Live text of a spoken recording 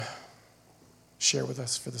share with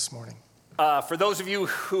us for this morning. For those of you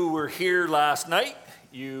who were here last night,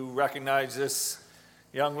 you recognize this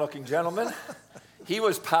young-looking gentleman. He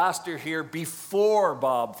was pastor here before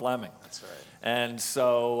Bob Fleming. That's right. And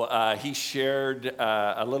so he shared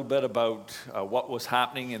a little bit about what was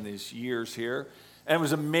happening in these years here. And it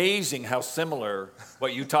was amazing how similar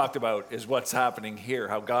what you talked about is what's happening here,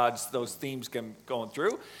 how those themes can going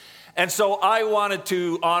through. And so I wanted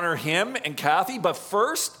to honor him and Kathy, but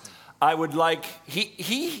first I would like,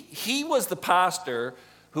 he was the pastor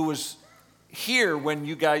who was here when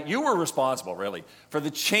you were responsible really for the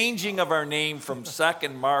changing of our name from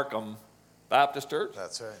Second Markham Baptist Church.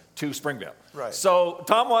 That's right. To Springvale. Right. So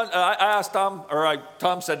I asked Tom,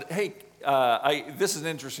 Tom said, hey, this is an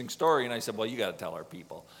interesting story. And I said, well, you got to tell our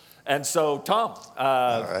people. And so Tom,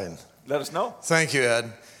 All right. let us know. Thank you,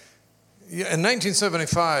 Ed. In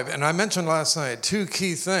 1975, and I mentioned last night, two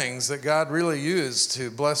key things that God really used to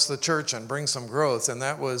bless the church and bring some growth, and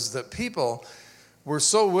that was that people were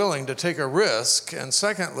so willing to take a risk, and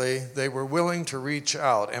secondly, they were willing to reach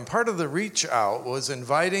out. And part of the reach out was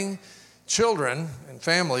inviting children and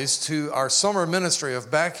families to our summer ministry of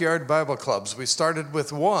backyard Bible clubs. We started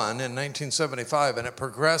with one in 1975, and it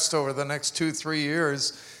progressed over the next 2-3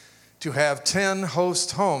 years to have 10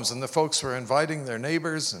 host homes, and the folks were inviting their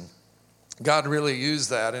neighbors, and God really used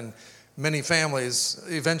that, and many families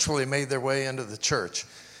eventually made their way into the church.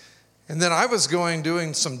 And then I was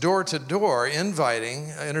doing some door-to-door inviting,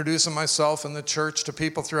 introducing myself and the church to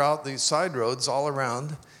people throughout these side roads all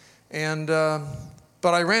around. And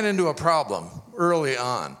but I ran into a problem early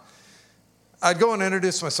on. I'd go and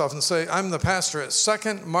introduce myself and say, I'm the pastor at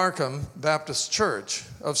Second Markham Baptist Church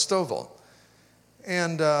of Stouffville.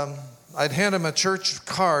 And I'd hand him a church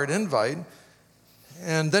card invite,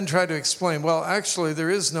 and then try to explain, well, actually, there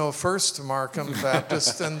is no First Markham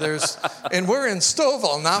Baptist, and we're in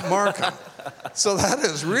Stouffville, not Markham. So that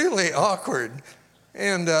is really awkward.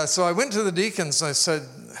 And so I went to the deacons, and I said,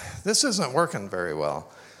 this isn't working very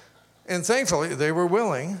well. And thankfully, they were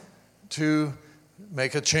willing to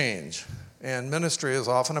make a change. And ministry is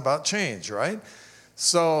often about change, right?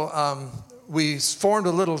 So we formed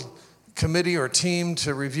a little committee or team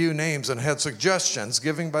to review names and had suggestions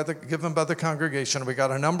given by the congregation. We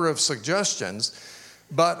got a number of suggestions,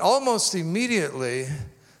 but almost immediately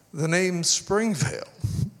the name Springvale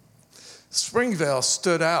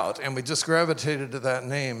stood out, and we just gravitated to that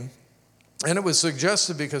name. And it was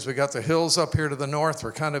suggested because we got the hills up here to the north.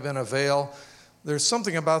 We're kind of in a vale. There's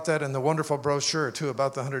something about that in the wonderful brochure too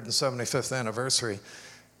about the 175th anniversary.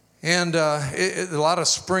 And a lot of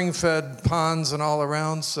spring-fed ponds and all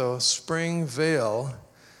around, so Springvale.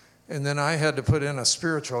 And then I had to put in a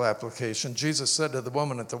spiritual application. Jesus said to the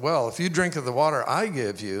woman at the well, if you drink of the water I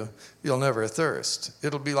give you, you'll never thirst.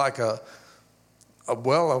 It'll be like a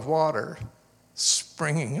well of water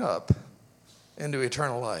springing up into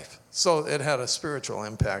eternal life. So it had a spiritual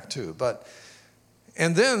impact too.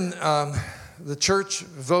 And then the church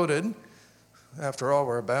voted. After all,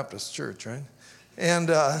 we're a Baptist church, right?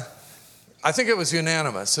 And I think it was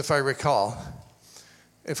unanimous, if I recall.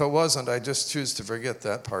 If it wasn't, I just choose to forget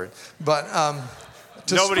that part. But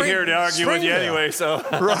nobody here to argue with you anyway, so.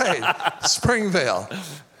 Right, Springvale.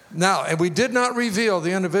 Now, and we did not reveal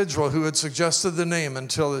the individual who had suggested the name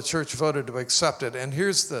until the church voted to accept it. And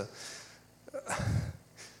here's the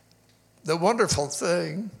wonderful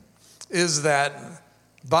thing is that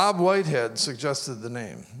Bob Whitehead suggested the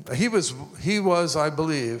name. He was, I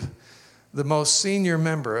believe, the most senior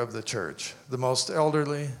member of the church, the most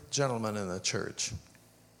elderly gentleman in the church.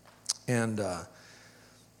 And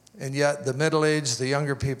yet the middle-aged, the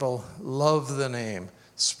younger people love the name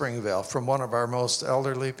Springvale from one of our most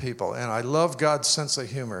elderly people. And I love God's sense of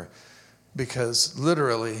humor because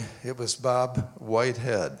literally it was Bob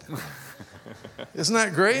Whitehead. Isn't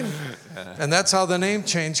that great? And that's how the name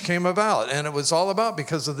change came about. And it was all about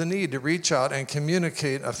because of the need to reach out and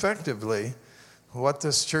communicate effectively what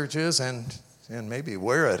this church is and maybe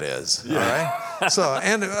where it is. Yeah. All right. So,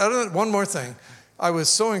 and one more thing. I was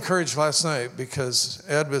so encouraged last night because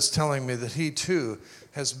Ed was telling me that he too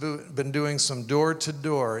has been doing some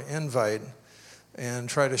door-to-door invite and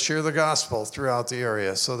try to share the gospel throughout the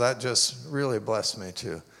area. So that just really blessed me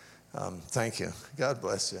too. Thank you. God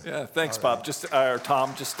bless you. Yeah, thanks, Bob.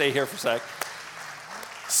 Tom, just stay here for a sec.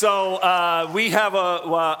 So we have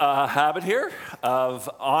a habit here of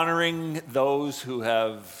honoring those who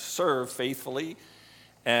have served faithfully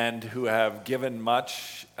and who have given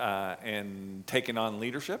much and taken on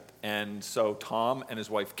leadership. And so Tom and his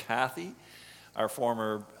wife Kathy are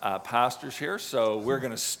former pastors here. So we're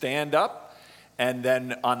going to stand up And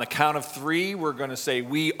then on the count of 3, we're going to say,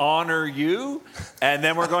 we honor you. And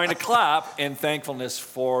then we're going to clap in thankfulness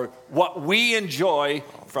for what we enjoy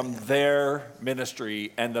from their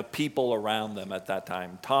ministry and the people around them at that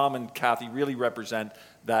time. Tom and Kathy really represent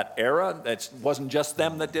that era. It wasn't just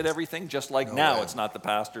them that did everything, just like now it's not the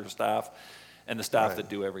pastor's staff and the staff that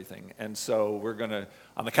do everything. And so we're going to,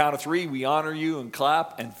 on the count of 3, we honor you and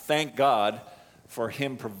clap and thank God for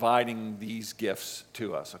him providing these gifts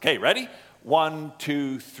to us. Okay, ready? 1,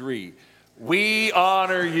 2, 3. We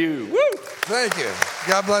honor you. Woo! Thank you.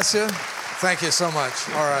 God bless you. Thank you so much.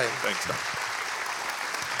 All right. Thanks, Tom.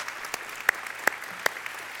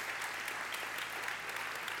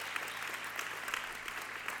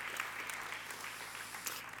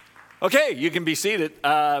 Okay, you can be seated.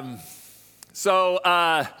 I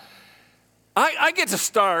get to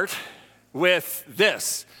start with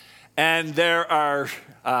this, and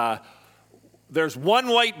there's one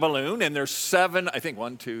white balloon, and there's 7, I think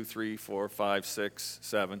 1, 2, 3, 4, 5, 6,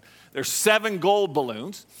 7. There's 7 gold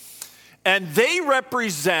balloons, and they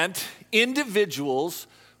represent individuals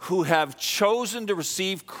who have chosen to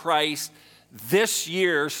receive Christ this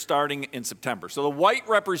year starting in September. So the white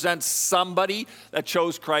represents somebody that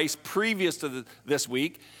chose Christ previous to this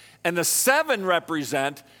week, and the 7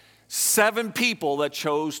 represent 7 people that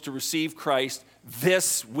chose to receive Christ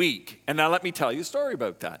this week. And now let me tell you a story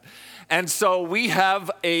about that. And so we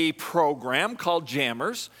have a program called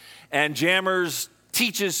Jammers, and Jammers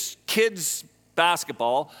teaches kids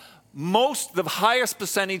basketball. The highest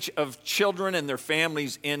percentage of children and their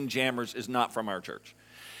families in Jammers is not from our church.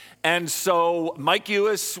 And so Mike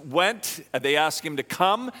Ewis went, they asked him to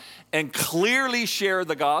come and clearly share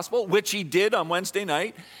the gospel, which he did on Wednesday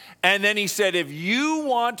night. And then he said, if you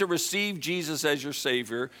want to receive Jesus as your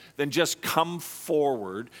Savior, then just come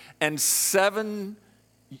forward. And 7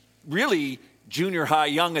 really junior high,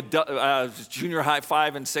 junior high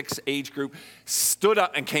 5 and 6 age group stood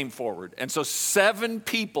up and came forward. And so 7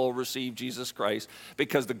 people received Jesus Christ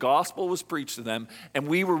because the gospel was preached to them, and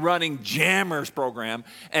we were running Jammers program,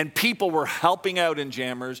 and people were helping out in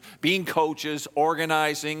Jammers, being coaches,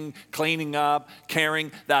 organizing, cleaning up,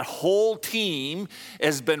 caring. That whole team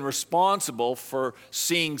has been responsible for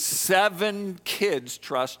seeing 7 kids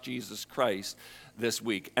trust Jesus Christ this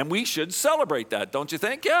week. And we should celebrate that, don't you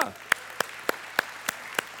think? Yeah.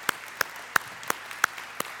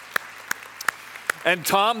 And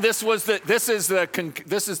Tom, this is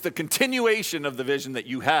the continuation of the vision that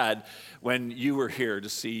you had when you were here to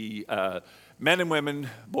see men and women,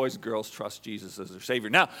 boys and girls, trust Jesus as their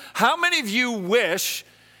Savior. Now, how many of you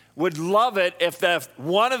would love it if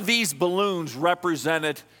one of these balloons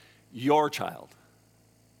represented your child?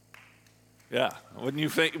 Yeah, wouldn't you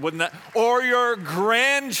think? Wouldn't that? Or your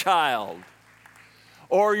grandchild,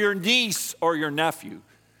 or your niece, or your nephew.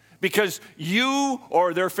 Because you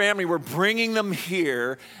or their family were bringing them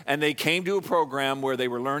here, and they came to a program where they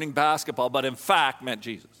were learning basketball, but in fact met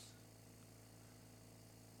Jesus.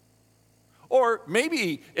 Or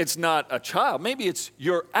maybe it's not a child. Maybe it's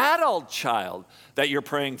your adult child that you're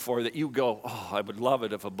praying for, that you go, oh, I would love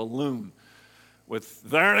it if a balloon with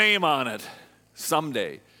their name on it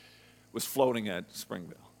someday was floating at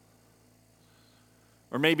Springvale.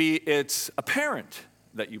 Or maybe it's a parent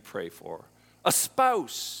that you pray for, a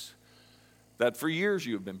spouse that for years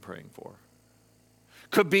you have been praying for.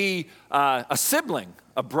 Could be a sibling,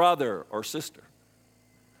 a brother or sister.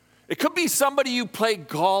 It could be somebody you play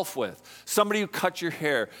golf with, somebody who cut your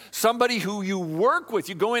hair, somebody who you work with.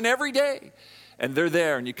 You go in every day, and they're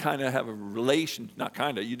there, and you kind of have a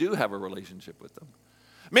you do have a relationship with them.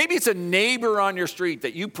 Maybe it's a neighbor on your street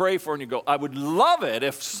that you pray for, and you go, I would love it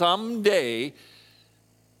if someday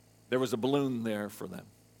there was a balloon there for them.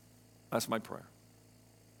 That's my prayer.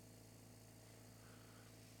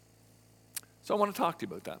 So I want to talk to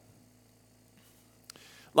you about that.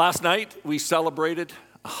 Last night, we celebrated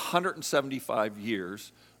 175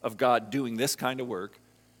 years of God doing this kind of work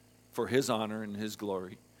for his honor and his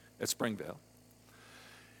glory at Springvale.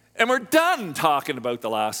 And we're done talking about the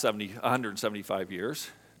last 175 years.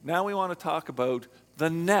 Now we want to talk about the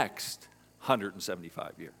next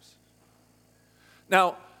 175 years.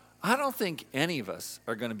 Now, I don't think any of us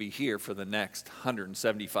are going to be here for the next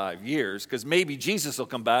 175 years, because maybe Jesus will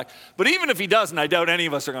come back. But even if he doesn't, I doubt any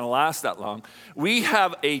of us are going to last that long. We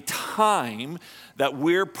have a time that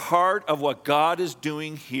we're part of what God is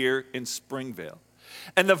doing here in Springvale.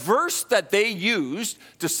 And the verse that they used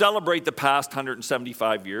to celebrate the past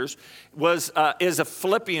 175 years is a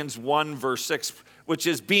Philippians 1, verse 6, which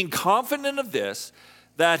is being confident of this,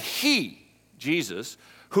 that he, Jesus,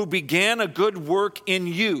 who began a good work in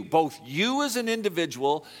you, both you as an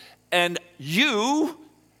individual and you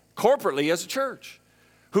corporately as a church,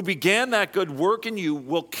 who began that good work in you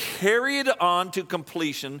will carry it on to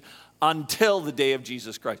completion until the day of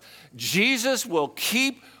Jesus Christ. Jesus will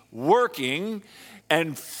keep working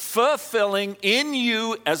and fulfilling in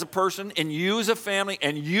you as a person, in you as a family,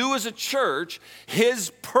 and you as a church,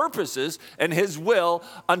 his purposes and his will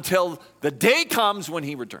until the day comes when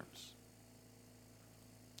he returns.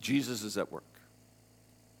 Jesus is at work.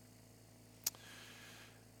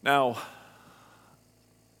 Now,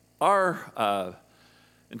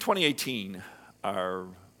 in 2018, our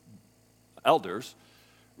elders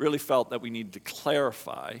really felt that we needed to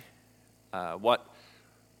clarify what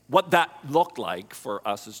that looked like for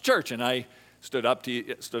us as church. And I stood up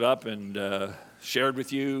and shared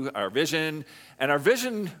with you our vision. And our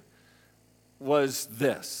vision was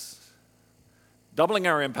this: doubling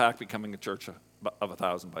our impact, becoming a church of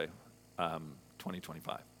 1,000 by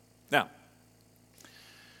 2025. Now,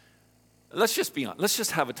 let's just be honest. Let's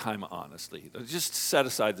just have a time of honesty. Just set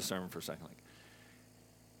aside the sermon for a second.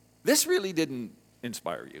 This really didn't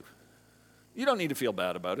inspire you. You don't need to feel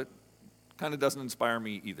bad about it. Kind of doesn't inspire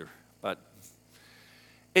me either. But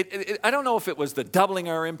I don't know if it was the doubling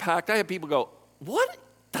our impact. I had people go, what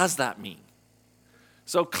does that mean?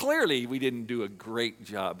 So clearly we didn't do a great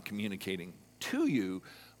job communicating to you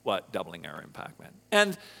what doubling our impact meant.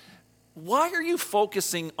 And why are you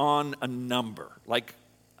focusing on a number? Like,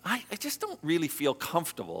 I just don't really feel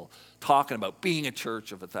comfortable talking about being a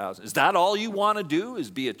church of 1,000. Is that all you want to do, is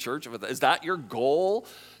be a church of 1,000? Is that your goal,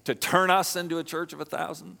 to turn us into a church of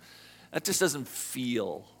 1,000? That just doesn't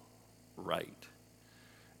feel right.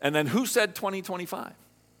 And then who said 2025?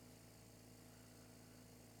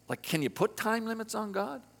 Like, can you put time limits on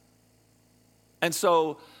God? And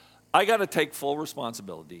so I got to take full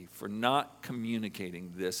responsibility for not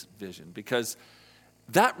communicating this vision, because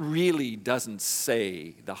that really doesn't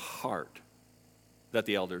say the heart that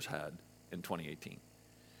the elders had in 2018.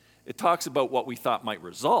 It talks about what we thought might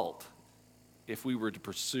result if we were to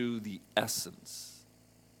pursue the essence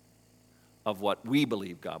of what we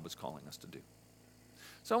believe God was calling us to do.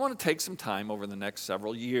 So I want to take some time over the next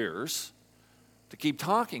several years to keep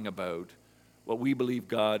talking about what we believe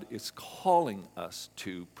God is calling us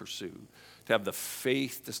to pursue, to have the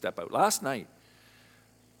faith to step out. Last night,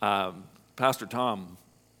 Pastor Tom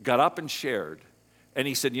got up and shared, and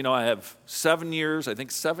he said, I have 7 years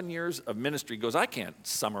of ministry. He goes, I can't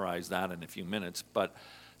summarize that in a few minutes, but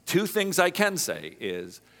 2 things I can say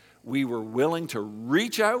is we were willing to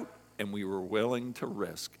reach out and we were willing to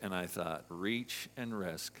risk. And I thought, reach and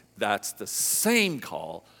risk, that's the same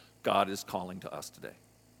call God is calling to us today.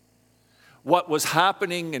 What was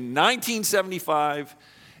happening in 1975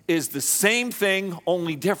 is the same thing,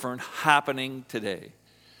 only different, happening today.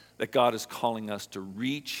 That God is calling us to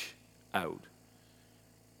reach out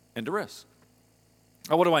and to risk.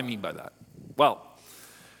 Now, what do I mean by that? Well,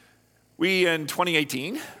 we in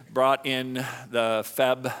 2018 brought in the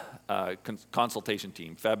FEB consultation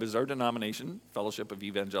team. FEB is our denomination, Fellowship of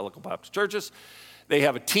Evangelical Baptist Churches. They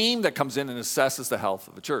have a team that comes in and assesses the health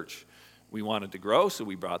of a church. We wanted to grow, so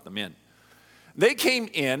we brought them in. They came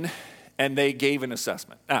in and they gave an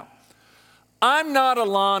assessment. Now, I'm not a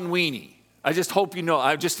lawn weenie. I just hope you know.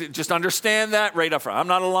 I just understand that right up front. I'm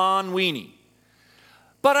not a lawn weenie.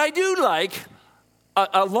 But I do like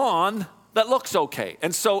a lawn that looks okay.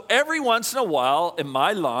 And so every once in a while in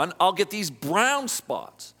my lawn, I'll get these brown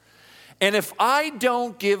spots. And if I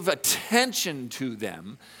don't give attention to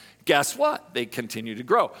them, guess what? They continue to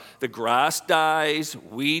grow. The grass dies,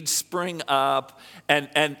 weeds spring up, and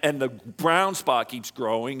the brown spot keeps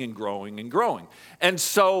growing and growing and growing. And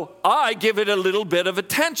so I give it a little bit of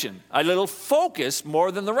attention, a little focus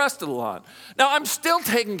more than the rest of the lawn. Now, I'm still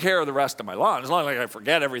taking care of the rest of my lawn. It's not like I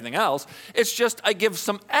forget everything else. It's just I give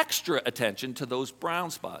some extra attention to those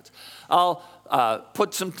brown spots. I'll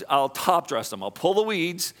top dress them. I'll pull the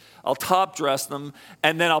weeds, I'll top dress them,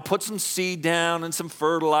 and then I'll put some seed down and some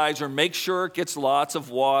fertilizer, make sure it gets lots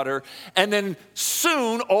of water. And then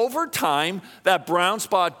soon, over time, that brown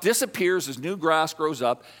spot disappears as new grass grows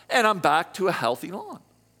up, and I'm back to a healthy lawn.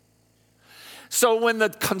 So when the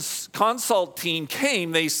consult team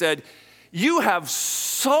came, they said, you have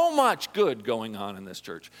so much good going on in this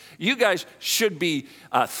church. You guys should be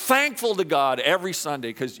thankful to God every Sunday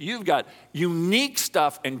because you've got unique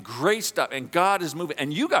stuff and great stuff, and God is moving.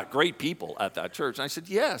 And you got great people at that church. And I said,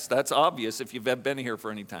 yes, that's obvious if you've been here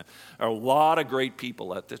for any time. There are a lot of great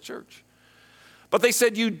people at this church. But they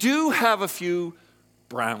said you do have a few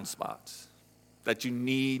brown spots that you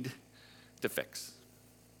need to fix.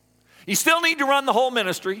 You still need to run the whole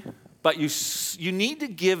ministry, but you need to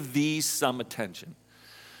give these some attention.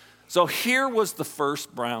 So here was the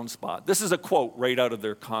first brown spot. This is a quote right out of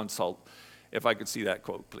their consult. If I could see that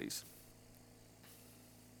quote, please.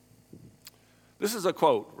 This is a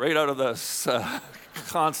quote right out of this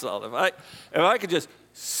consult. If I could just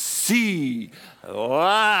see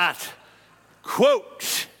that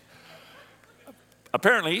quote.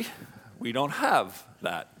 Apparently, we don't have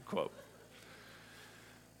that quote.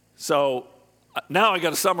 So now I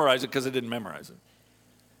got to summarize it because I didn't memorize it.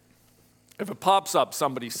 If it pops up,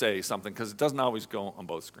 somebody say something because it doesn't always go on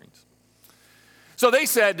both screens. So they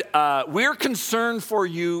said, we're concerned for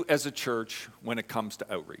you as a church when it comes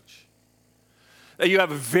to outreach. That you have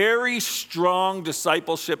a very strong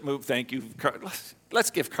discipleship move. Thank you. Let's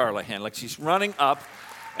give Carla a hand. Like she's running up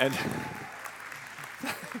and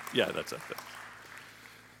yeah, that's it.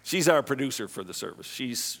 She's our producer for the service.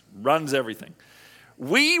 She runs everything.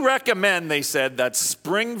 We recommend, they said, that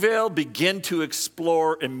Springvale begin to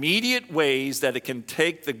explore immediate ways that it can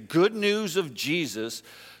take the good news of Jesus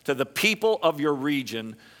to the people of your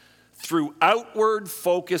region through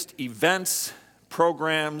outward-focused events,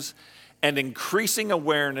 programs, and increasing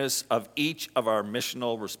awareness of each of our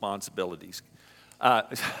missional responsibilities. I'm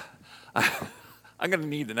going to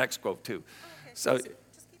need the next quote, too.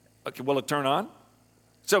 Okay, will it turn on?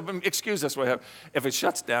 So excuse us, if it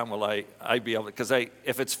shuts down, will I be able to, because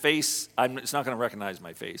if it's face, it's not going to recognize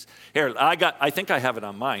my face. Here, I think I have it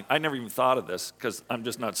on mine. I never even thought of this because I'm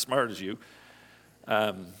just not smart as you.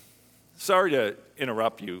 Sorry to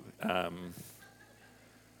interrupt you. I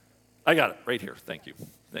got it right here. Thank you.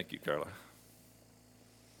 Thank you, Carla.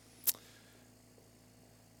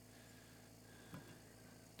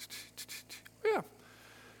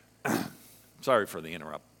 Yeah. Sorry for the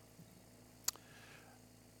interrupt.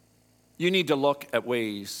 You need to look at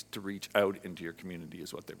ways to reach out into your community,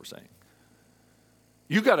 is what they were saying.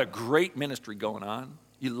 You got a great ministry going on.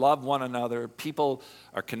 You love one another. People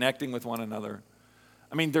are connecting with one another.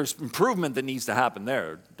 I mean, there's improvement that needs to happen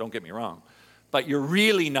there, don't get me wrong. But you're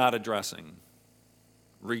really not addressing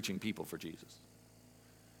reaching people for Jesus.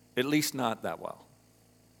 At least not that well.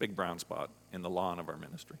 Big brown spot in the lawn of our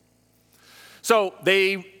ministry. So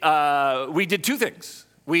we did two things.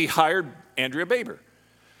 We hired Andrea Baber.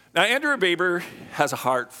 Now, Andrea Baber has a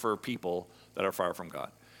heart for people that are far from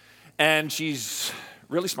God. And she's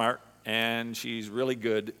really smart, and she's really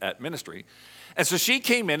good at ministry. And so she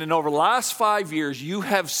came in, and over the last 5 years, you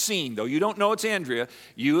have seen, though you don't know it's Andrea,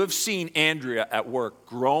 you have seen Andrea at work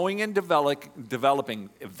growing and developing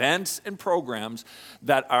events and programs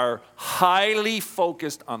that are highly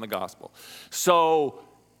focused on the gospel. So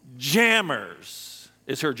Jammers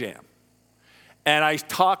is her jam. And I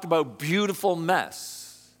talked about Beautiful Mess.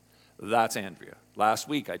 That's Andrea. Last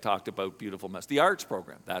week I talked about Beautiful Mess. The arts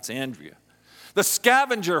program, that's Andrea. The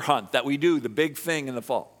scavenger hunt that we do, the big thing in the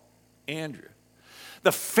fall, Andrea.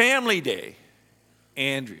 The family day,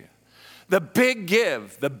 Andrea. The big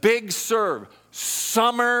give, the big serve,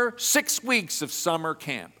 summer, 6 weeks of summer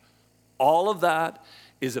camp. All of that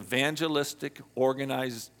is evangelistic,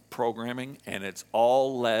 organized programming, and it's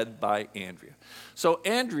all led by Andrea. So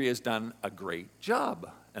Andrea's done a great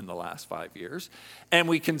job in the last 5 years, and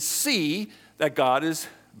we can see that God is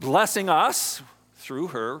blessing us through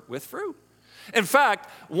her with fruit. In fact,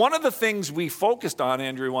 one of the things we focused on,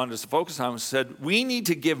 Andrea wanted us to focus on, said we need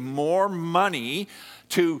to give more money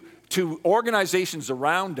to organizations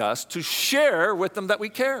around us to share with them that we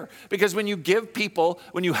care. Because when you give people,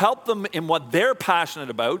 when you help them in what they're passionate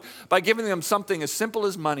about, by giving them something as simple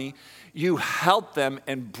as money, you help them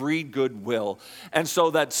and breed goodwill. And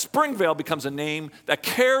so that Springvale becomes a name that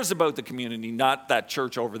cares about the community, not that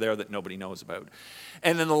church over there that nobody knows about.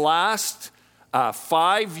 And in the last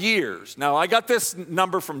 5 years. Now, I got this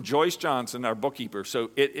number from Joyce Johnson, our bookkeeper, so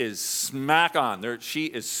it is smack on. She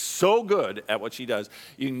is so good at what she does.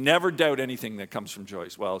 You never doubt anything that comes from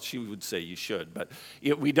Joyce. Well, she would say you should, but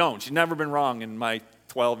we don't. She's never been wrong in my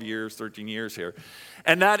 12 years, 13 years here.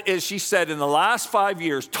 And that is, she said, in the last 5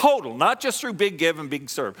 years, total, not just through Big Give and Big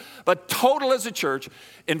Serve, but total as a church,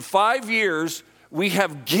 in 5 years, we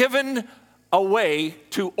have given away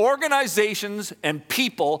to organizations and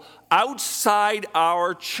people outside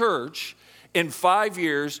our church in 5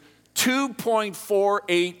 years,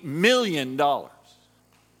 $2.48 million. When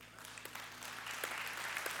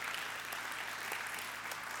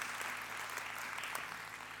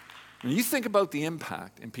you think about the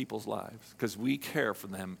impact in people's lives, because we care for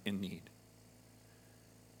them in need,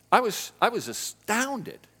 I was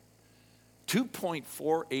astounded.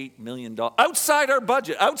 $2.48 million outside our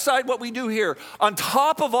budget, outside what we do here, on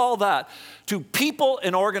top of all that, to people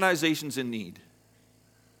and organizations in need.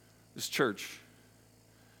 This church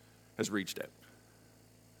has reached out.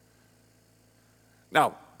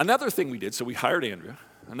 Now, another thing we did, so we hired Andrea.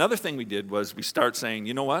 Another thing we did was we start saying,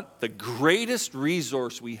 you know what? The greatest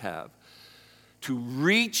resource we have to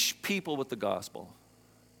reach people with the gospel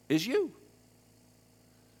is you.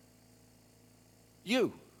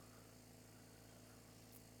 You.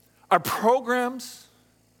 Our programs,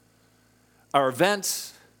 our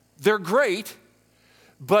events, they're great,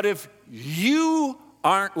 but if you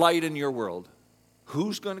aren't light in your world,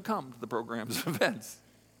 who's going to come to the programs and events?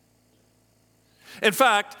 In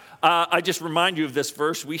fact, I just remind you of this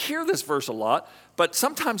verse. We hear this verse a lot, but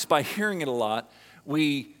sometimes by hearing it a lot,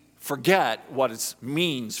 we forget what it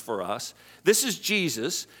means for us. This is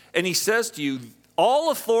Jesus, and he says to you,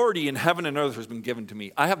 all authority in heaven and earth has been given to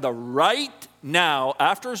me. I have the right now,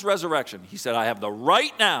 after his resurrection, he said, I have the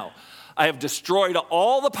right now. I have destroyed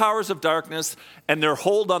all the powers of darkness and their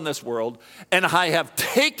hold on this world, and I have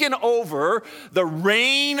taken over the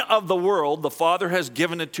reign of the world. The Father has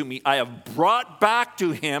given it to me. I have brought back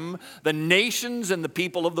to him the nations and the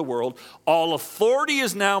people of the world. All authority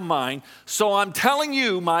is now mine. So I'm telling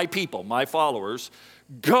you, my people, my followers,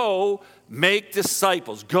 go make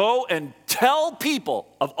disciples. Go and tell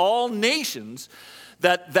people of all nations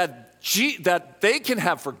that they can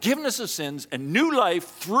have forgiveness of sins and new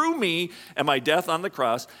life through me and my death on the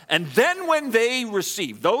cross. And then when they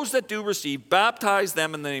receive, those that do receive, baptize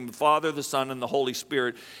them in the name of the Father, the Son, and the Holy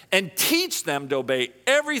Spirit, and teach them to obey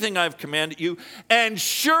everything I've commanded you. And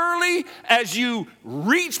surely as you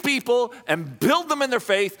reach people and build them in their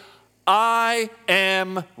faith, I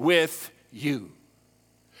am with you.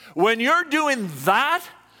 When you're doing that,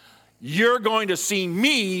 you're going to see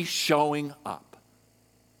me showing up.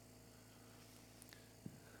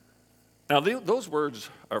 Now, those words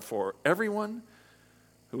are for everyone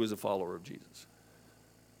who is a follower of Jesus.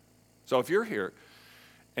 So if you're here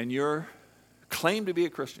and you're claim to be a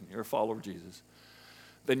Christian, you're a follower of Jesus,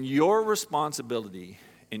 then your responsibility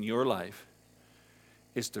in your life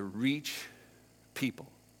is to reach people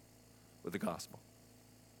with the gospel.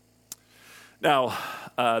 Now,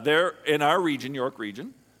 there in our region, York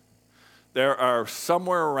region, there are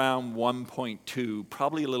somewhere around 1.2,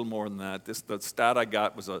 probably a little more than that. The stat I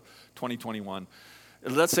got was a 2021.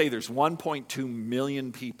 Let's say there's 1.2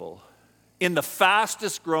 million people in the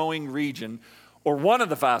fastest growing region, or one of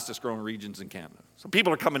the fastest growing regions in Canada. So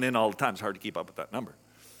people are coming in all the time. It's hard to keep up with that number.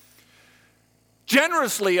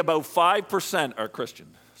 Generously, about 5% are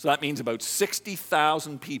Christian. So that means about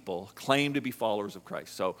 60,000 people claim to be followers of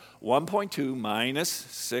Christ. So 1.2 minus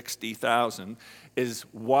 60,000 is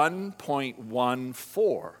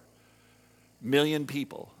 1.14 million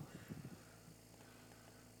people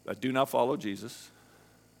that do not follow Jesus,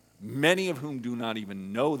 many of whom do not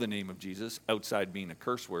even know the name of Jesus outside being a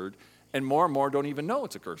curse word, and more don't even know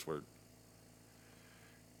it's a curse word.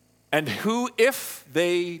 And who, if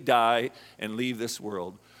they die and leave this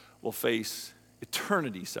world, will face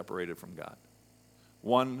eternity separated from God.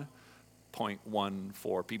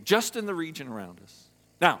 1.14 people, just in the region around us.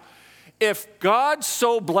 Now, if God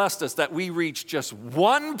so blessed us that we reach just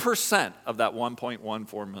 1% of that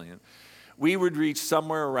 1.14 million, we would reach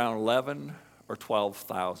somewhere around 11 or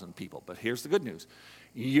 12,000 people. But here's the good news.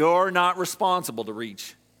 You're not responsible to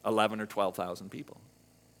reach 11 or 12,000 people.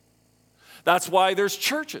 That's why there's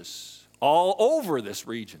churches all over this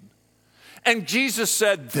region. And Jesus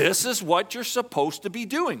said, this is what you're supposed to be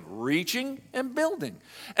doing, reaching and building.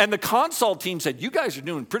 And the consult team said, you guys are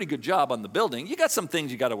doing a pretty good job on the building. You got some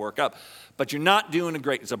things you got to work up, but you're not doing it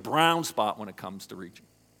great. It's a brown spot when it comes to reaching.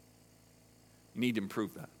 You need to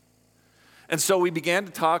improve that. And so we began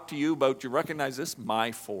to talk to you about, you recognize this?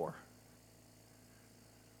 My four.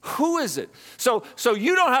 Who is it? So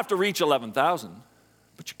you don't have to reach 11,000,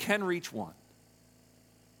 but you can reach one.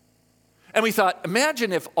 And we thought,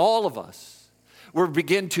 imagine if all of us were to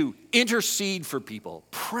begin to intercede for people,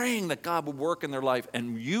 praying that God would work in their life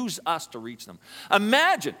and use us to reach them.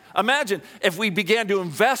 Imagine if we began to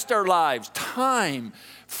invest our lives, time,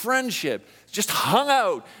 friendship, just hung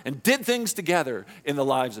out and did things together in the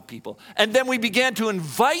lives of people. And then we began to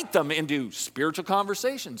invite them into spiritual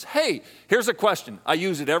conversations. Hey, here's a question. I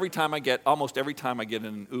use it almost every time I get in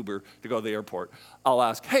an Uber to go to the airport. I'll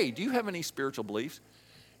ask, hey, do you have any spiritual beliefs?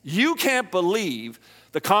 You can't believe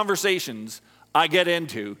the conversations I get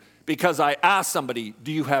into because I ask somebody,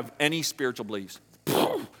 do you have any spiritual beliefs?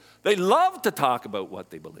 They love to talk about what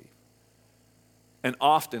they believe. And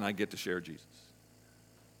often I get to share Jesus.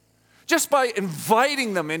 Just by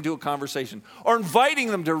inviting them into a conversation, or inviting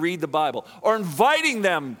them to read the Bible, or inviting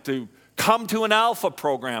them to come to an Alpha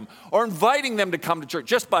program, or inviting them to come to church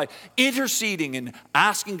just by interceding and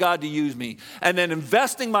asking God to use me, and then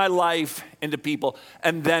investing my life into people,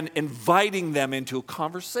 and then inviting them into a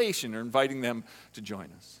conversation or inviting them to join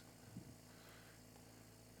us.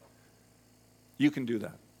 You can do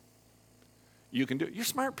that. You can do it. You're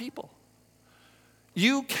smart people.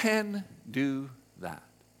 You can do that.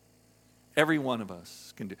 Every one of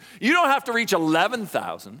us can do. You don't have to reach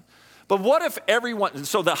 11,000. But what if everyone,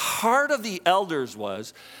 so the heart of the elders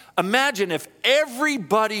was, imagine if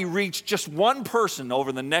everybody reached just one person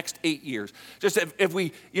over the next 8 years. Just if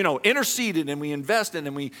we, interceded and we invested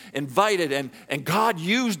and we invited and God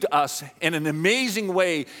used us in an amazing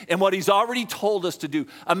way in what he's already told us to do.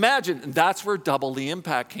 Imagine, and that's where double the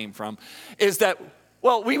impact came from, is that,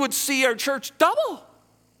 we would see our church double.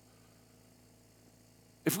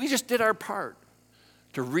 If we just did our part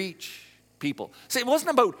to reach people. See, it wasn't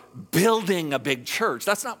about building a big church.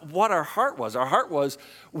 That's not what our heart was. Our heart was,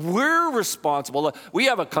 we're responsible. We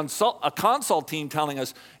have a consult team telling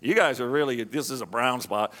us, you guys are really, this is a brown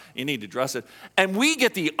spot. You need to address it. And we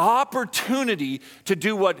get the opportunity to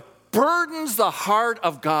do what burdens the heart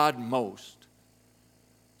of God most,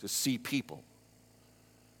 to see people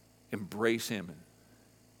embrace him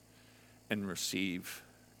and receive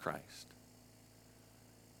Christ.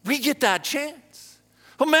 We get that chance.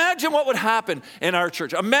 Imagine what would happen in our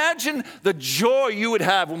church. Imagine the joy you would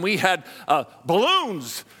have when we had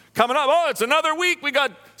balloons coming up. Oh, it's another week. We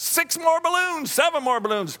got 6 more balloons, 7 more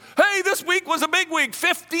balloons. Hey, this week was a big week,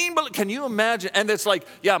 15 balloons. Can you imagine? And it's like,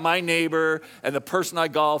 my neighbor and the person I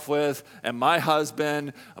golf with and my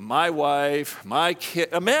husband, and my wife, my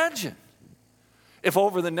kid. Imagine if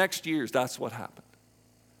over the next years that's what happened.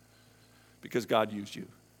 Because God used you.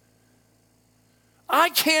 I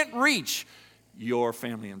can't reach your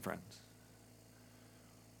family and friends.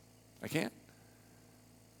 I can't.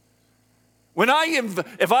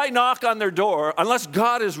 If I knock on their door, unless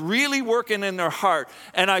God is really working in their heart,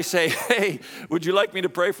 and I say, hey, would you like me to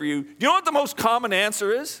pray for you? You know what the most common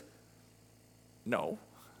answer is? No.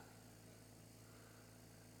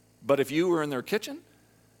 But if you were in their kitchen,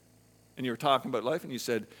 and you were talking about life, and you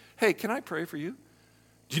said, hey, can I pray for you?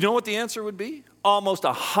 Do you know what the answer would be? Almost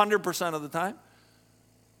 100% of the time.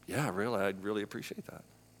 Yeah, really, I'd really appreciate that.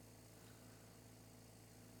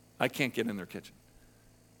 I can't get in their kitchen.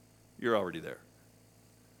 You're already there.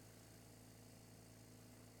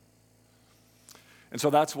 And so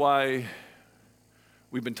that's why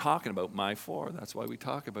we've been talking about My 4. That's why we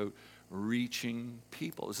talk about reaching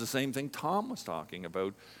people. It's the same thing Tom was talking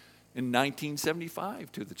about in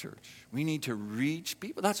 1975 to the church. We need to reach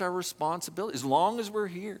people. That's our responsibility. As long as we're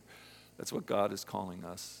here, that's what God is calling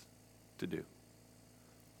us to do.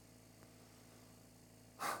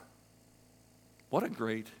 What a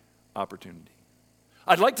great opportunity.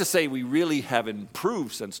 I'd like to say we really have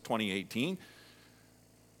improved since 2018,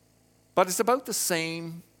 but it's about the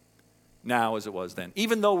same now as it was then.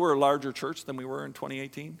 Even though we're a larger church than we were in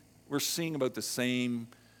 2018, we're seeing about the same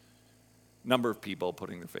number of people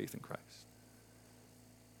putting their faith in Christ.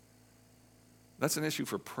 That's an issue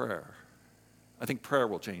for prayer. I think prayer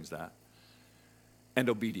will change that. And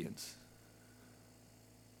obedience.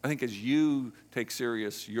 I think as you take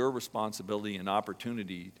serious your responsibility and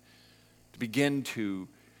opportunity to begin to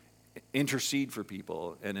intercede for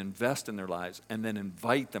people and invest in their lives and then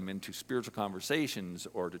invite them into spiritual conversations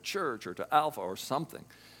or to church or to Alpha or something,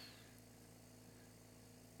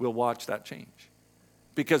 we'll watch that change.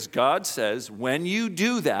 Because God says, when you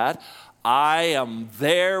do that, I am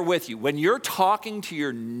there with you. When you're talking to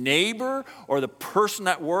your neighbor or the person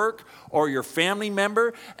at work or your family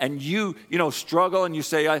member and you struggle and you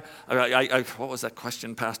say, what was that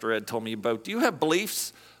question Pastor Ed told me about? Do you have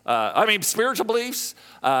beliefs? Spiritual beliefs?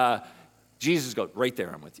 Jesus goes, right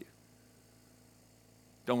there, I'm with you.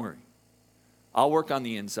 Don't worry. I'll work on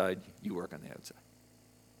the inside, you work on the outside.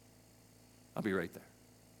 I'll be right there.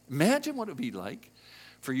 Imagine what it would be like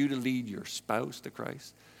for you to lead your spouse to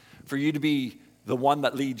Christ, for you to be the one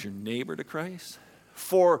that leads your neighbor to Christ,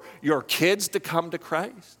 for your kids to come to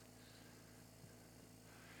Christ.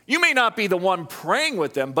 You may not be the one praying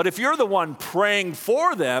with them, but if you're the one praying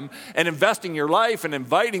for them and investing your life and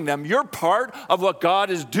inviting them, you're part of what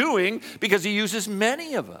God is doing because he uses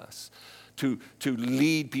many of us to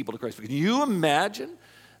lead people to Christ. Can you imagine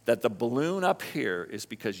that the balloon up here is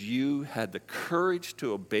because you had the courage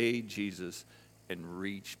to obey Jesus and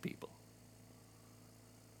reach people?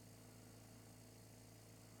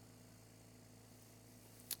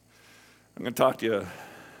 I'm going to talk to you.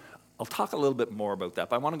 I'll talk a little bit more about that,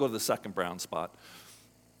 but I want to go to the second brown spot.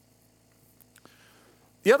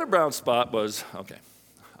 The other brown spot was,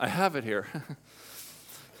 I have it here.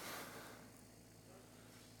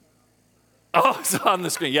 Oh, it's on the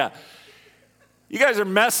screen, yeah. You guys are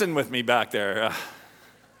messing with me back there.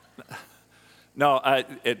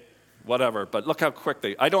 Whatever. But look how quick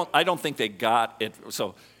I don't think they got it.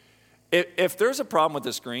 So if there's a problem with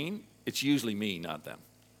the screen, it's usually me, not them.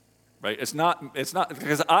 Right? It's not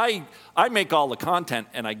because I make all the content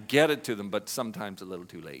and I get it to them, but sometimes a little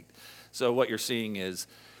too late. So what you're seeing is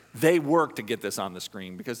they work to get this on the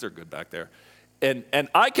screen because they're good back there. And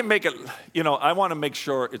I can make it, I want to make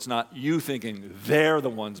sure it's not you thinking they're the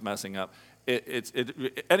ones messing up.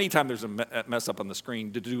 Anytime there's a mess up on the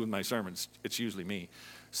screen to do with my sermons, it's usually me.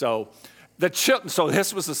 So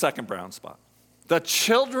this was the second brown spot. The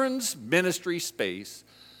children's ministry space,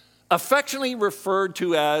 affectionately referred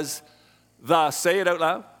to as say it out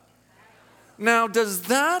loud. Now, does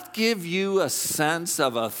that give you a sense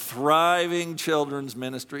of a thriving children's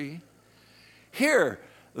ministry? Here,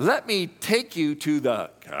 let me take you to the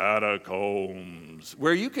catacombs,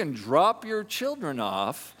 where you can drop your children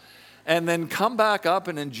off and then come back up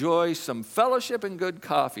and enjoy some fellowship and good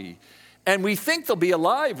coffee. And we think they'll be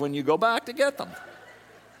alive when you go back to get them.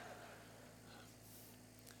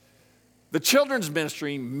 The children's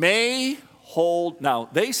ministry may hold, now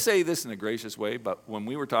they say this in a gracious way, but when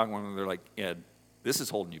we were talking with them, they're like, Ed, this is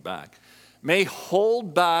holding you back. May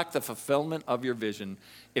hold back the fulfillment of your vision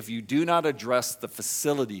if you do not address the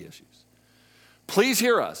facility issues. Please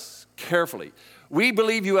hear us carefully. We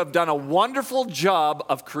believe you have done a wonderful job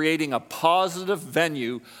of creating a positive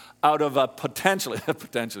venue out of a potentially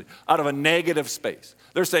out of a negative space.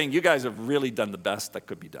 They're saying you guys have really done the best that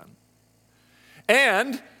could be done.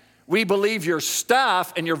 And we believe your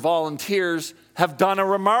staff and your volunteers have done a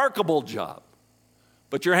remarkable job.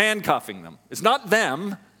 But you're handcuffing them. It's not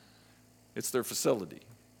them, it's their facility.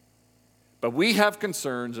 But we have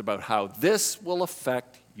concerns about how this will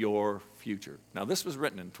affect your future. Now, this was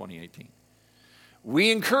written in 2018.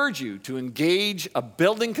 We encourage you to engage a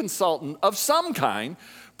building consultant of some kind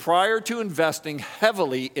prior to investing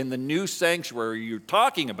heavily in the new sanctuary you're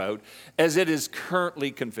talking about as it is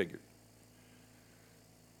currently configured.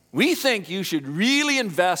 We think you should really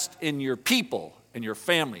invest in your people and your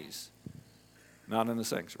families, not in the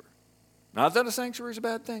sanctuary. Not that a sanctuary is a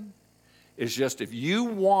bad thing. It's just if you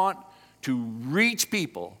want to reach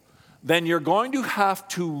people, then you're going to have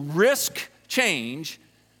to risk change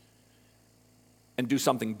and do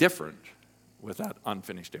something different with that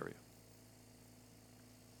unfinished area.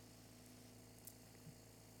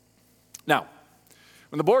 Now,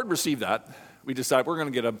 when the board received that, we decided we're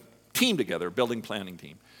going to get a team together, a building planning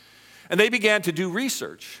team. And they began to do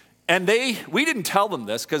research. And we didn't tell them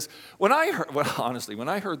this because when I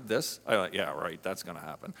heard this, I thought, yeah, right, that's going to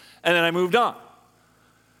happen. And then I moved on.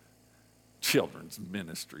 Children's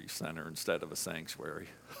Ministry Center instead of a sanctuary.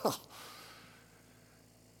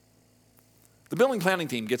 The building planning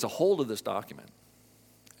team gets a hold of this document.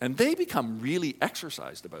 And they become really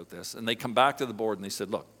exercised about this. And they come back to the board and they said,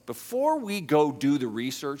 look, before we go do the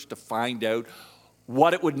research to find out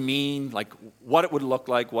what it would mean, like what it would look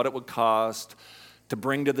like, what it would cost to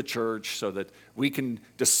bring to the church so that we can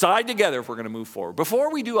decide together if we're going to move forward. Before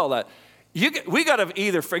we do all that, we got to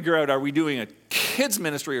either figure out, are we doing a kids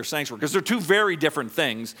ministry or sanctuary? Because they're two very different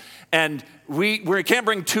things. And we can't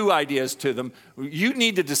bring two ideas to them. You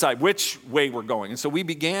need to decide which way we're going. And so we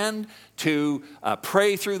began to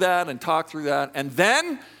pray through that and talk through that. And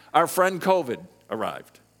then our friend COVID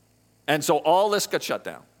arrived. And so all this got shut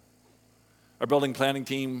down. Our building planning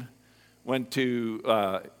team went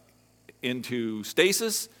into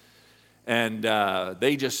stasis, and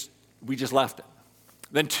we just left it.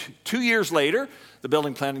 Then 2 years later, the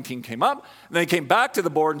building planning team came up, and they came back to the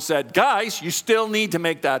board and said, guys, you still need to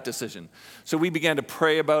make that decision. So we began to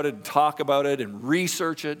pray about it and talk about it and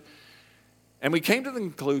research it, and we came to the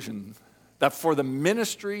conclusion that for the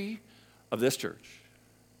ministry of this church,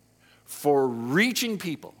 for reaching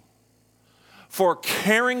people, for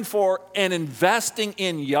caring for and investing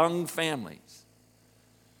in young families,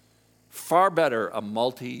 far better a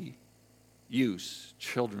multi-use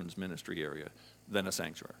children's ministry area than a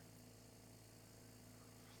sanctuary.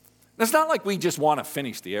 It's not like we just want to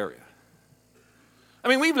finish the area. I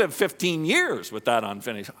mean, we've lived 15 years with that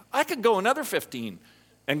unfinished. I could go another 15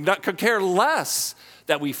 and could care less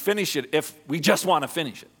that we finish it if we just want to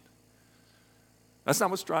finish it. That's not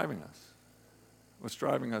what's driving us. What's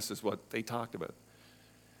driving us is what they talked about.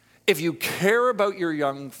 If you care about your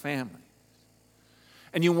young families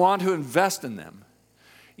and you want to invest in them,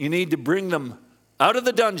 you need to bring them out of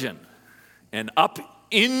the dungeon and up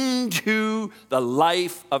into the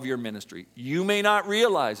life of your ministry. You may not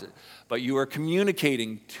realize it, but you are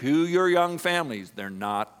communicating to your young families they're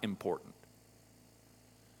not important.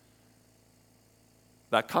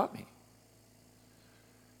 That caught me.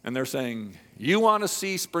 And they're saying, you want to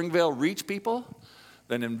see Springvale reach people?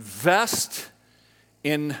 Then invest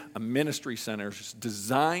in a ministry center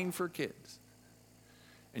designed for kids,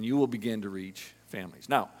 and you will begin to reach families.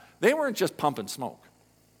 Now, they weren't just pumping smoke.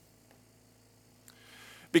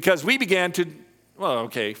 Because we began to, well,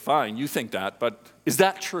 okay, fine, you think that, but is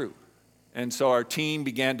that true? And so our team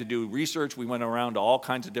began to do research. We went around to all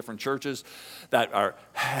kinds of different churches that are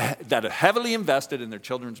heavily invested in their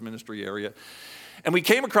children's ministry area. And we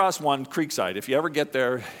came across one, Creekside. If you ever get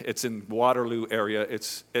there, it's in Waterloo area.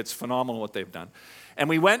 It's phenomenal what they've done. And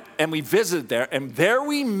we went and we visited there, and there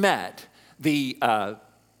we met the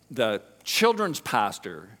children's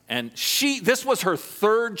pastor. And this was her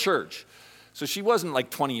third church. So she wasn't like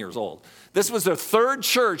 20 years old. This was her third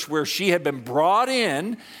church where she had been brought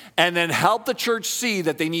in and then helped the church see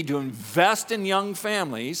that they need to invest in young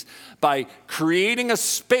families by creating a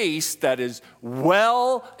space that is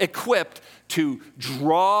well equipped to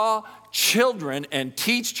draw children and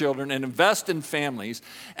teach children and invest in families.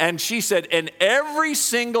 And she said, in every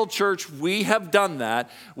single church we have done that,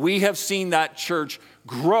 we have seen that church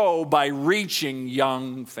grow by reaching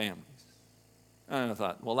young families. And I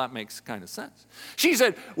thought, well, that makes kind of sense. She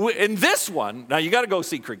said, in this one, now you got to go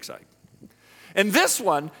see Creekside. In this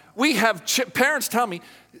one, we have parents tell me,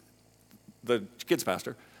 the kids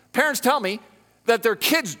pastor, parents tell me that their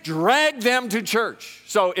kids drag them to church.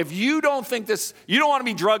 So if you don't think this, you don't want to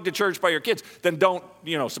be drugged to church by your kids, then don't,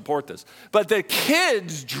 support this. But the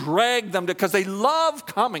kids drag them because they love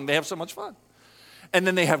coming. They have so much fun. And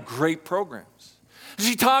then they have great programs.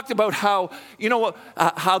 She talked about how,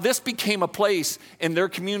 how this became a place in their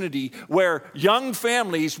community where young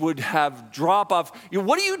families would have drop off.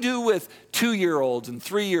 What do you do with 2-year-olds and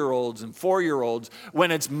 3-year-olds and 4-year-olds when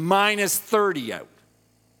it's minus 30 out?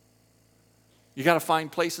 You got to find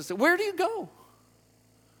places. Where do you go?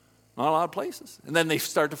 Not a lot of places. And then they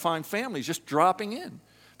start to find families just dropping in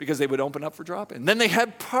because they would open up for drop-in. Then they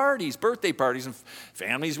had parties, birthday parties, and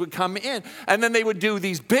families would come in. And then they would do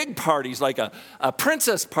these big parties like a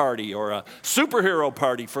princess party or a superhero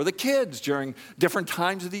party for the kids during different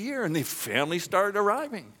times of the year. And the families started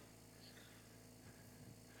arriving.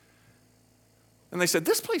 And they said,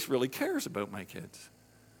 this place really cares about my kids.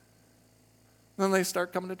 And then they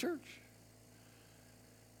start coming to church.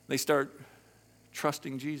 They start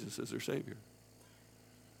trusting Jesus as their Savior.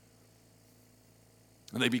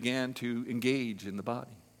 And they began to engage in the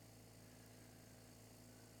body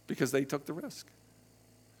because they took the risk.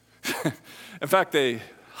 In fact, the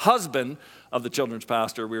husband of the children's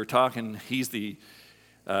pastor, we were talking, he's the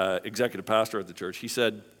executive pastor of the church. He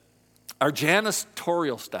said, our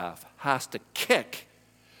janitorial staff has to kick.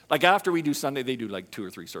 Like after we do Sunday, they do like 2 or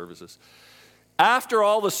 3 services. After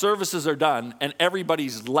all the services are done and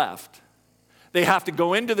everybody's left, they have to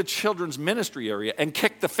go into the children's ministry area and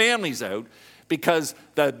kick the families out because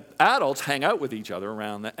the adults hang out with each other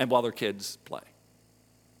around that, and while their kids play.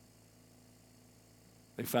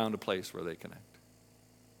 They found a place where they connect.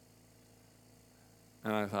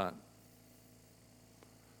 And I thought,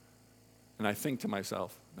 and I think to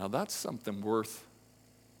myself, now that's something worth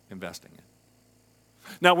investing in.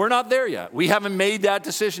 Now, we're not there yet. We haven't made that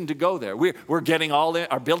decision to go there. We're getting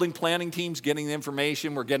our building planning team's getting the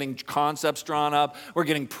information. We're getting concepts drawn up. We're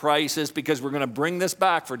getting prices because we're going to bring this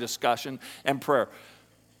back for discussion and prayer.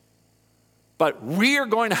 But we are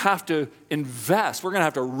going to have to invest. We're going to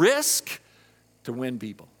have to risk to win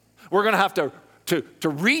people. We're going to have to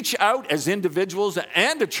reach out as individuals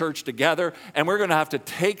and a church together, and we're going to have to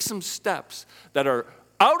take some steps that are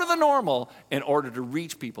out of the normal in order to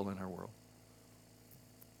reach people in our world.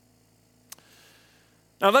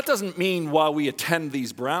 Now, that doesn't mean while we attend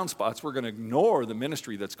these brown spots, we're going to ignore the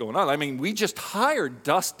ministry that's going on. I mean, we just hired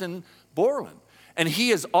Dustin Borland, and he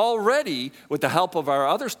has already, with the help of our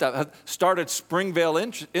other staff, started Springvale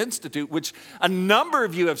Institute, which a number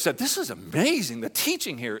of you have said, this is amazing. The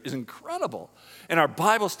teaching here is incredible in our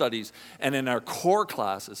Bible studies and in our core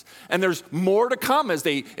classes. And there's more to come as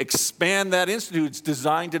they expand that institute. It's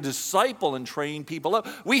designed to disciple and train people up.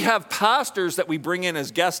 We have pastors that we bring in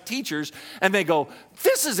as guest teachers, and they go,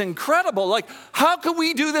 this is incredible. Like, how can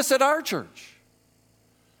we do this at our church?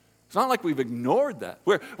 It's not like we've ignored that.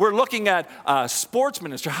 We're looking at sports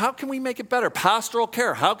ministry. How can we make it better? Pastoral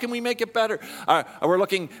care. How can we make it better?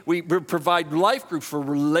 We provide life groups for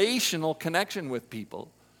relational connection with people.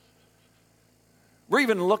 We're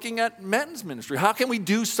even looking at men's ministry. How can we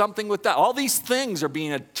do something with that? All these things are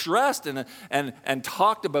being addressed and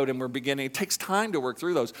talked about, and we're beginning. It takes time to work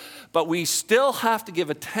through those. But we still have to give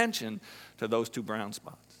attention to those 2 brown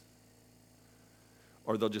spots,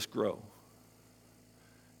 or they'll just grow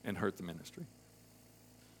and hurt the ministry.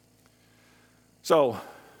 So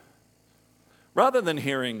Rather than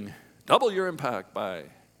hearing, double your impact by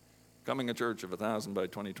becoming a church of 1,000 by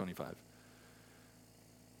 2025.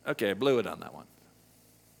 Okay, I blew it on that one.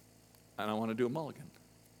 I don't want to do a mulligan.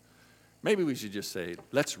 Maybe we should just say,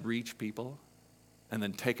 let's reach people and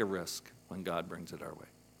then take a risk when God brings it our way.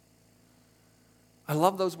 I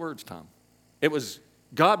love those words, Tom. It was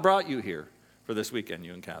God brought you here for this weekend,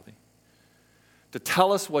 you and Kathy, to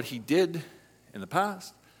tell us what he did in the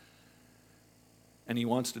past and he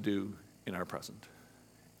wants to do in our present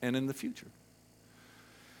and in the future.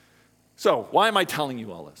 So, why am I telling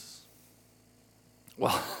you all this?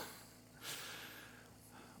 Well,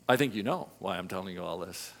 I think you know why I'm telling you all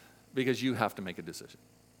this. Because you have to make a decision.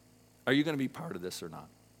 Are you going to be part of this or not?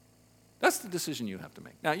 That's the decision you have to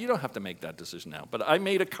make. Now, you don't have to make that decision now, but I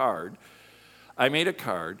made a card.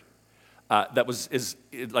 That is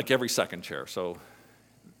like every second chair. So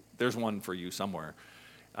there's one for you somewhere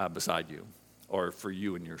beside you, or for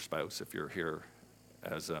you and your spouse if you're here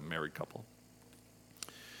as a married couple.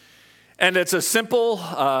 And it's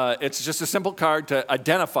just a simple card to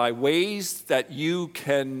identify ways that you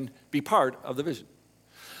can be part of the vision.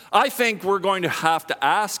 I think we're going to have to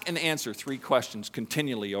ask and answer 3 questions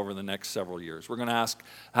continually over the next several years. We're going to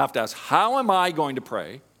have to ask, how am I going to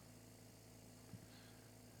pray?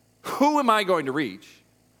 Who am I going to reach?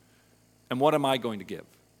 And what am I going to give?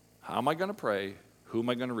 How am I going to pray? Who am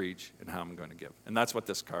I going to reach? And how am I going to give? And that's what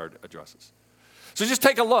this card addresses. So just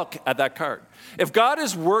take a look at that card. If God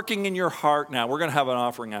is working in your heart now, we're going to have an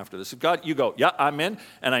offering after this. If God, you go, yeah, I'm in,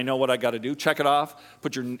 and I know what I got to do. Check it off,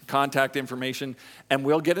 put your contact information, and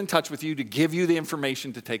we'll get in touch with you to give you the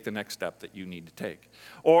information to take the next step that you need to take.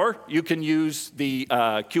 Or you can use the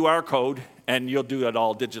QR code, and you'll do it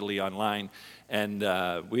all digitally online, and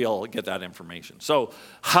we'll get that information. So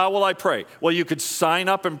how will I pray? Well, you could sign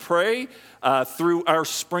up and pray through our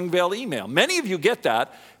Springvale email. Many of you get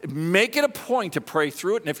that. Make it a point to pray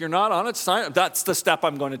through it, and if you're not on it, sign up. That's the step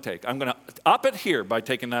I'm going to take. I'm going to up it here by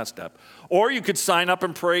taking that step. Or you could sign up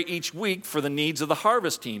and pray each week for the needs of the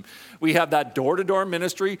harvest team. We have that door-to-door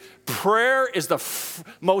ministry. Prayer is the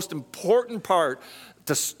most important part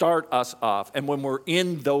to start us off, and when we're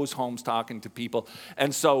in those homes talking to people.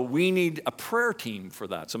 And so we need a prayer team for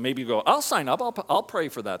that. So maybe you go, I'll sign up, I'll pray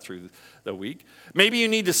for that through the week. Maybe you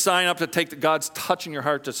need to sign up to take God's touch in your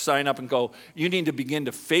heart to sign up and go, you need to begin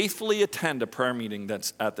to faithfully attend a prayer meeting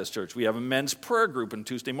that's at this church. We have a men's prayer group on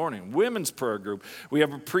Tuesday morning, women's prayer group. We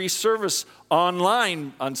have a pre-service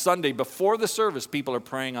online on Sunday. Before the service, people are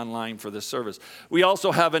praying online for this service. We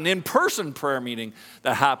also have an in-person prayer meeting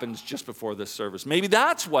that happens just before this service. Maybe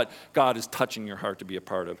that's what God is touching your heart to be a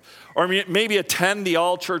part of. Or maybe attend the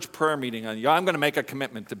all-church prayer meeting. I'm going to make a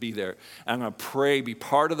commitment to be there. I'm going to pray, be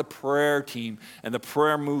part of the prayer team and the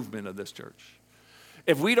prayer movement of this church.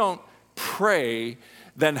 If we don't pray,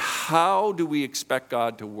 then how do we expect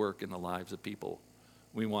God to work in the lives of people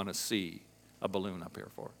we want to see a balloon up here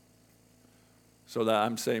for? So that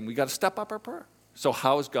I'm saying we got to step up our prayer. So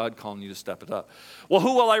how is God calling you to step it up? Well,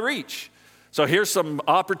 who will I reach? So here's some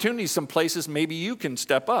opportunities, some places maybe you can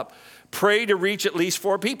step up. Pray to reach at least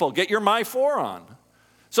 4 people. Get your My 4 on.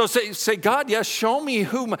 So say, God, yes, show me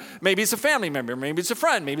who. Maybe it's a family member. Maybe it's a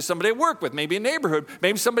friend. Maybe somebody I work with. Maybe a neighborhood.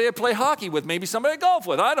 Maybe somebody I play hockey with. Maybe somebody I golf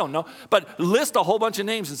with. I don't know. But list a whole bunch of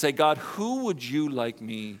names and say, God, who would you like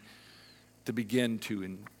me to begin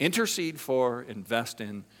to intercede for, invest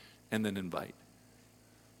in, and then invite?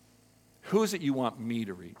 Who is it you want me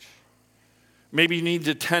to reach? Maybe you need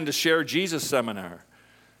to attend a Share Jesus seminar.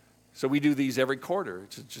 So we do these every quarter.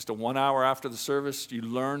 It's just a 1 hour after the service. You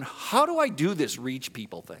learn, how do I do this reach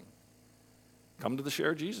people thing? Come to the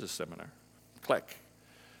Share Jesus seminar. Click.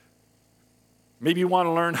 Maybe you want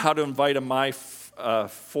to learn how to invite a My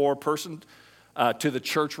 4 person to the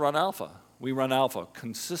church Run Alpha. We run Alpha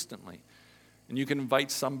consistently. And you can invite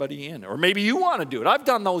somebody in. Or maybe you want to do it. I've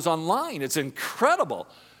done those online. It's incredible.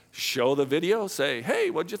 Show the video. Say, hey,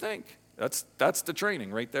 what'd you think? That's the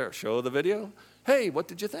training right there. Show the video. Hey, what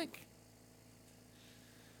did you think?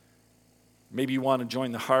 Maybe you want to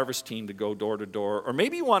join the harvest team to go door to door. Or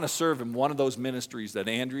maybe you want to serve in one of those ministries that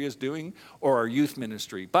Andrea's doing or our youth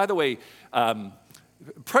ministry. By the way,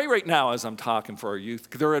 pray right now as I'm talking for our youth.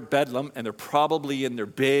 They're at Bedlam, and they're probably in their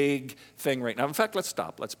big thing right now. In fact, let's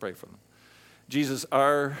stop. Let's pray for them. Jesus,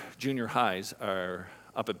 our junior highs are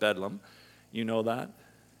up at Bedlam. You know that.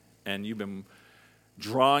 And you've been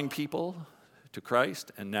drawing people to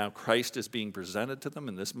Christ, and now Christ is being presented to them.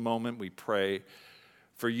 In this moment, we pray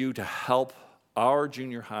for you to help our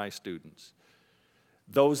junior high students,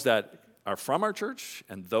 those that are from our church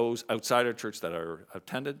and those outside our church that are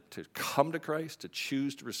attended, to come to Christ, to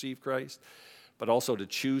choose to receive Christ, but also to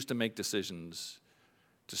choose to make decisions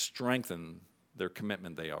to strengthen their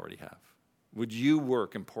commitment they already have. Would you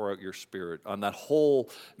work and pour out your Spirit on that whole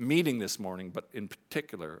meeting this morning, but in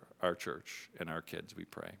particular our church and our kids, we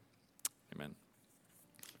pray. Amen.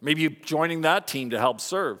 Maybe you joining that team to help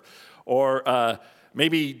serve, or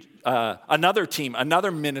maybe another team, another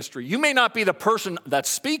ministry. You may not be the person that's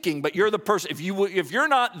speaking, but you're the person. If you're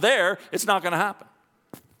not there, it's not going to happen.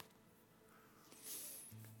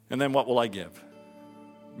 And then what will I give?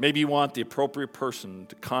 Maybe you want the appropriate person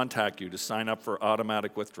to contact you to sign up for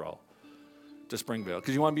automatic withdrawal to Springvale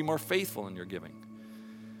because you want to be more faithful in your giving.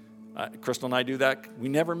 Crystal and I do that. We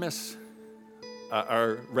never miss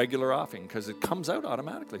our regular offering because it comes out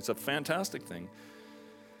automatically. It's a fantastic thing.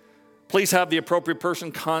 Please have the appropriate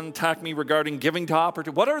person contact me regarding giving to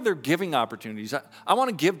opportunities. What are their giving opportunities? I want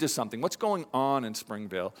to give to something. What's going on in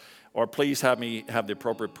Springvale? Or please have the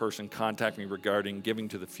appropriate person contact me regarding giving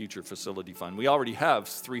to the Future Facility Fund. We already have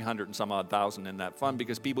 300 and some odd thousand in that fund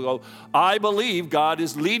because people go, I believe God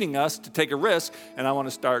is leading us to take a risk and I want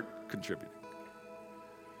to start contributing.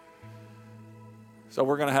 So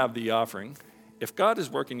we're going to have the offering. If God is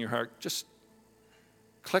working your heart, just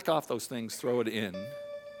click off those things, throw it in.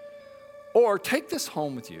 Or take this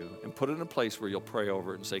home with you and put it in a place where you'll pray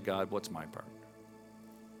over it and say, God, what's my part?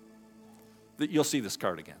 That you'll see this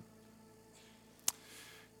card again.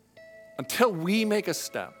 Until we make a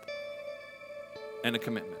step and a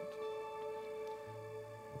commitment,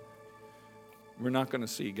 we're not going to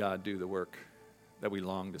see God do the work that we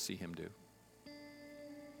long to see him do.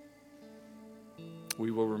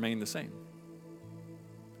 We will remain the same.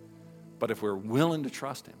 But if we're willing to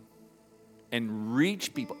trust him, and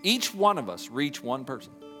reach people. Each one of us reach one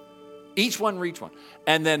person. Each one reach one.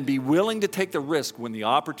 And then be willing to take the risk when the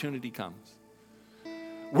opportunity comes.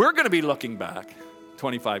 We're going to be looking back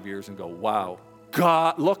 25 years and go, wow,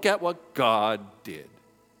 God, look at what God did.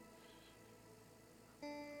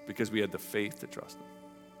 Because we had the faith to trust him.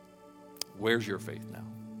 Where's your faith now?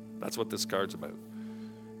 That's what this card's about.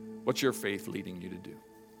 What's your faith leading you to do?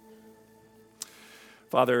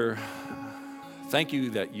 Father, thank you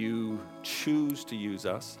that you choose to use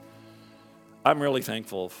us. I'm really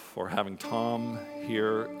thankful for having Tom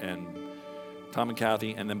here and Tom and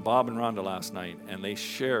Kathy and then Bob and Rhonda last night, and they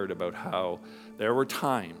shared about how there were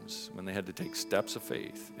times when they had to take steps of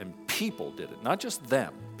faith and people did it, not just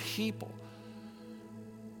them, people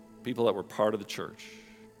that were part of the church,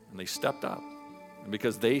 and they stepped up. And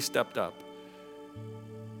because they stepped up,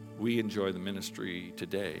 we enjoy the ministry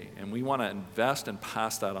today, and we want to invest and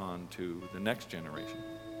pass that on to the next generation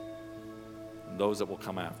and those that will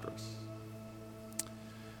come after us.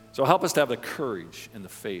 So help us to have the courage and the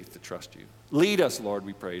faith to trust you. Lead us, Lord,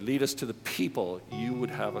 we pray. Lead us to the people you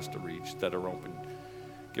would have us to reach that are open.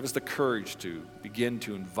 Give us the courage to begin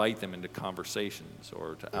to invite them into conversations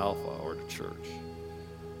or to Alpha or to church,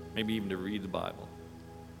 maybe even to read the Bible.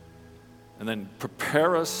 And then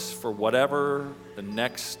prepare us for whatever the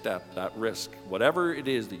next step, that risk, whatever it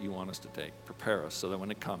is that you want us to take. Prepare us so that when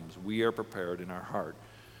it comes, we are prepared in our heart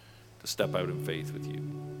to step out in faith with you.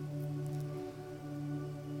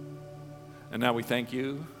 And now we thank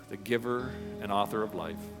you, the giver and author of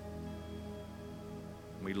life.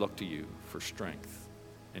 And we look to you for strength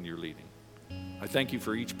and your leading. I thank you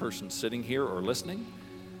for each person sitting here or listening.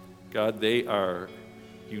 God, they are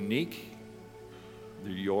unique.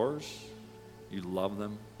 They're yours. You love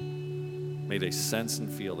them. May they sense and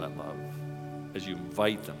feel that love as you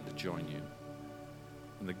invite them to join you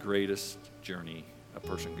in the greatest journey a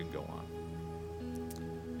person can go on.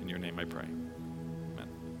 In your name I pray. Amen.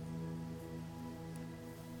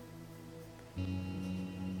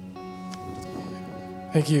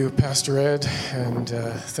 Thank you, Pastor Ed, and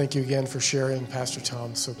thank you again for sharing, Pastor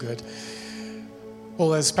Tom. So good.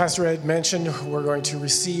 Well, as Pastor Ed mentioned, we're going to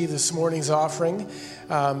receive this morning's offering.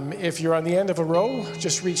 If you're on the end of a row,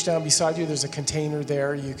 just reach down beside you. There's a container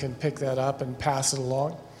there. You can pick that up and pass it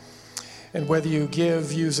along. And whether you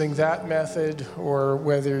give using that method or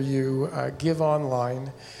whether you give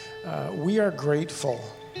online, we are grateful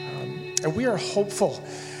and we are hopeful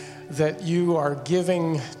that you are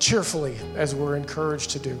giving cheerfully as we're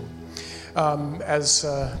encouraged to do. As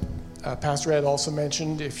Pastor Ed also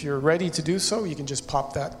mentioned, if you're ready to do so, you can just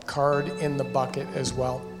pop that card in the bucket as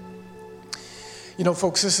well. You know,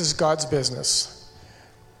 folks, this is God's business.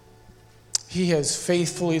 He has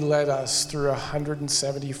faithfully led us through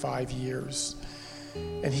 175 years,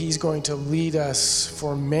 and he's going to lead us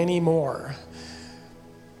for many more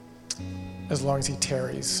as long as he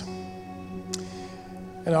tarries.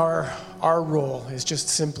 And our role is just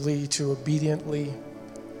simply to obediently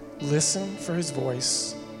listen for his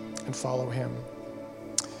voice and follow him.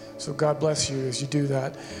 So God bless you as you do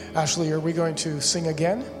that. Ashley, are we going to sing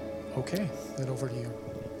again? Okay, then over to you.